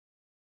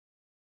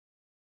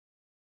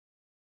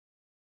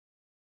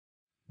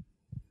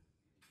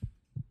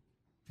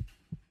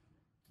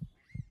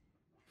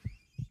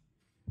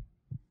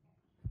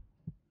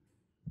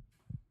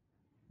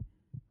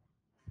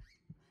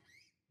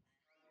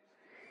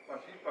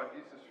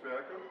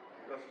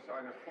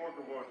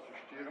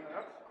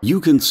You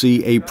can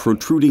see a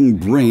protruding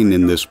brain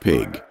in this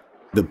pig.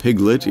 The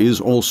piglet is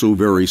also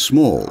very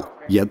small,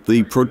 yet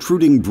the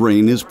protruding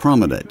brain is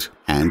prominent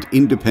and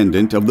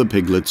independent of the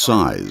piglet's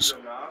size.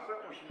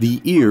 The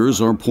ears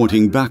are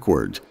pointing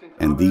backward,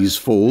 and these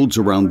folds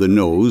around the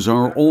nose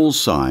are all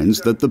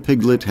signs that the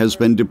piglet has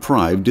been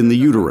deprived in the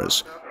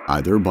uterus,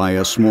 either by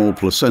a small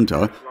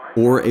placenta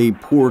or a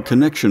poor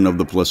connection of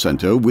the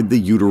placenta with the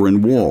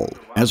uterine wall,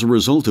 as a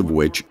result of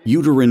which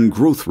uterine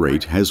growth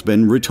rate has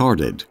been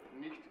retarded.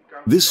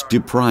 This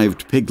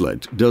deprived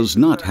piglet does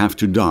not have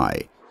to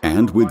die,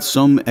 and with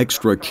some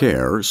extra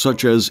care,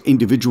 such as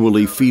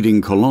individually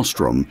feeding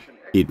colostrum,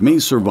 it may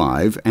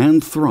survive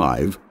and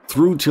thrive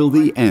through till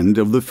the end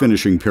of the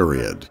finishing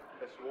period.